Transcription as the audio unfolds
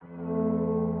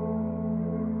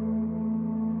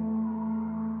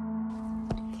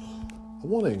I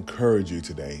want to encourage you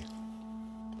today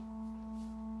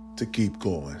to keep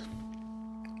going.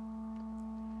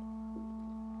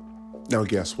 Now,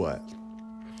 guess what?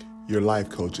 Your life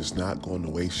coach is not going to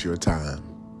waste your time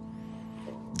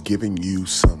giving you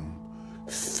some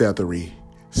feathery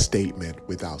statement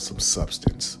without some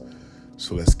substance.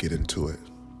 So let's get into it.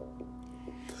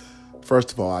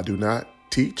 First of all, I do not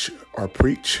teach or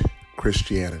preach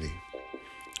Christianity.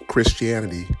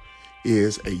 Christianity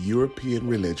is a European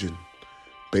religion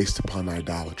based upon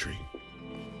idolatry.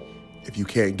 If you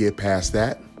can't get past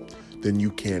that, then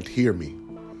you can't hear me.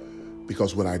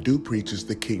 Because what I do preach is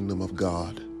the kingdom of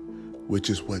God, which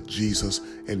is what Jesus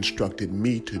instructed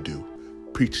me to do.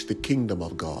 Preach the kingdom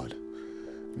of God,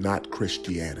 not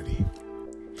Christianity.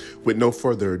 With no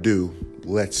further ado,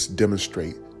 let's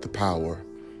demonstrate the power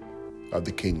of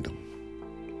the kingdom.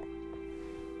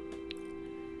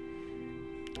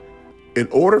 In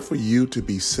order for you to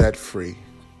be set free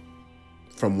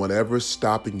from whatever's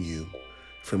stopping you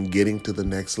from getting to the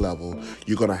next level,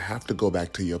 you're going to have to go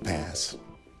back to your past.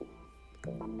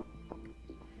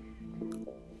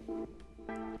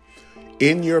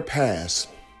 In your past,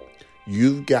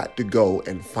 you've got to go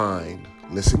and find,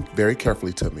 listen very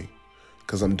carefully to me,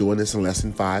 because I'm doing this in less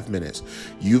than 5 minutes.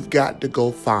 You've got to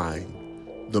go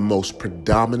find the most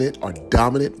predominant or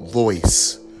dominant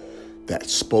voice that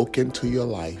spoke into your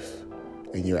life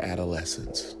in your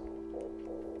adolescence.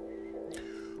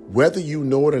 Whether you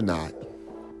know it or not,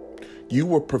 you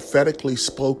were prophetically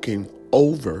spoken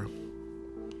over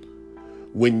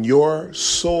when your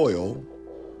soil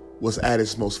was at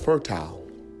its most fertile.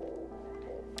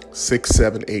 6,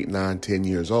 7, 8, 9, 10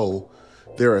 years old,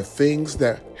 there are things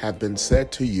that have been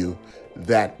said to you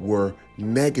that were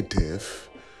negative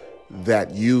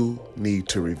that you need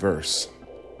to reverse.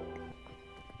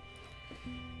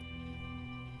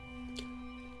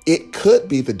 It could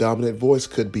be the dominant voice,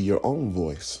 could be your own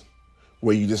voice,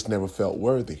 where you just never felt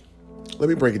worthy. Let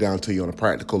me break it down to you on a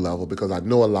practical level, because I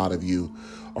know a lot of you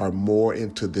are more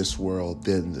into this world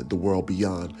than the world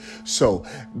beyond. So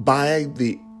by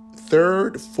the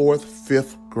 3rd, 4th,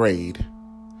 5th grade,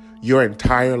 your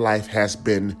entire life has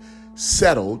been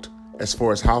settled as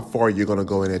far as how far you're going to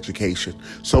go in education.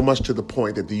 So much to the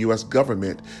point that the U.S.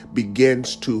 government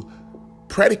begins to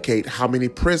predicate how many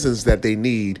prisons that they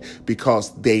need,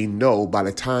 because they know by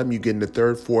the time you get into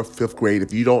 3rd, 4th, 5th grade,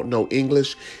 if you don't know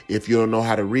English, if you don't know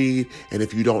how to read, and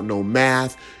if you don't know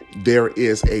math, there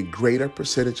is a greater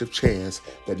percentage of chance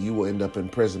that you will end up in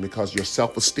prison because your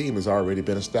self-esteem has already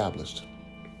been established.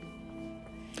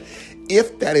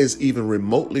 If that is even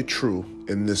remotely true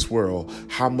in this world,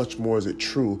 how much more is it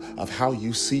true of how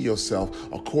you see yourself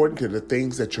according to the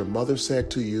things that your mother said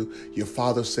to you, your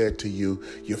father said to you,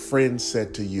 your friends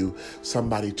said to you,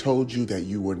 somebody told you that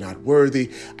you were not worthy,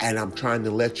 and I'm trying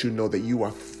to let you know that you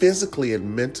are physically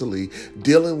and mentally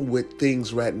dealing with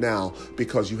things right now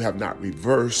because you have not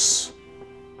reversed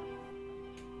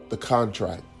the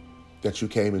contract that you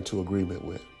came into agreement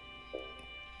with.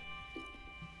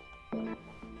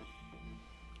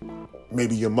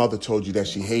 Maybe your mother told you that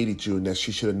she hated you and that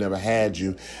she should have never had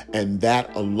you. And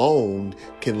that alone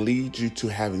can lead you to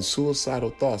having suicidal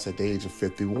thoughts at the age of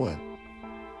 51.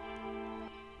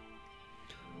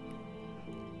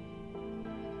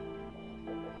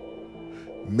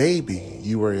 Maybe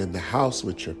you were in the house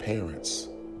with your parents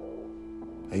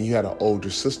and you had an older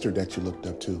sister that you looked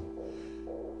up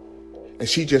to. And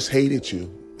she just hated you,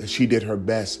 and she did her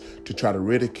best to try to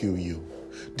ridicule you.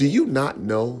 Do you not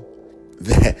know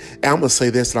that, I'm going to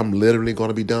say this, and I'm literally going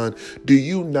to be done. Do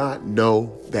you not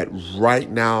know that right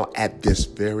now, at this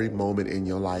very moment in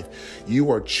your life, you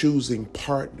are choosing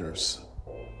partners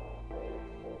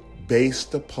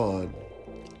based upon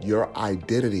your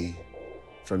identity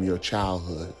from your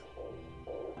childhood?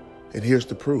 And here's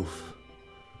the proof.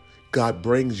 God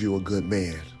brings you a good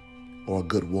man or a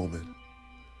good woman.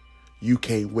 You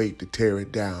can't wait to tear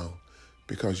it down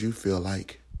because you feel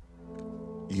like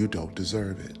you don't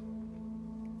deserve it.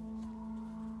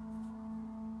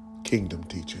 Kingdom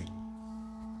teaching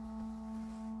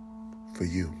for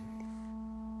you.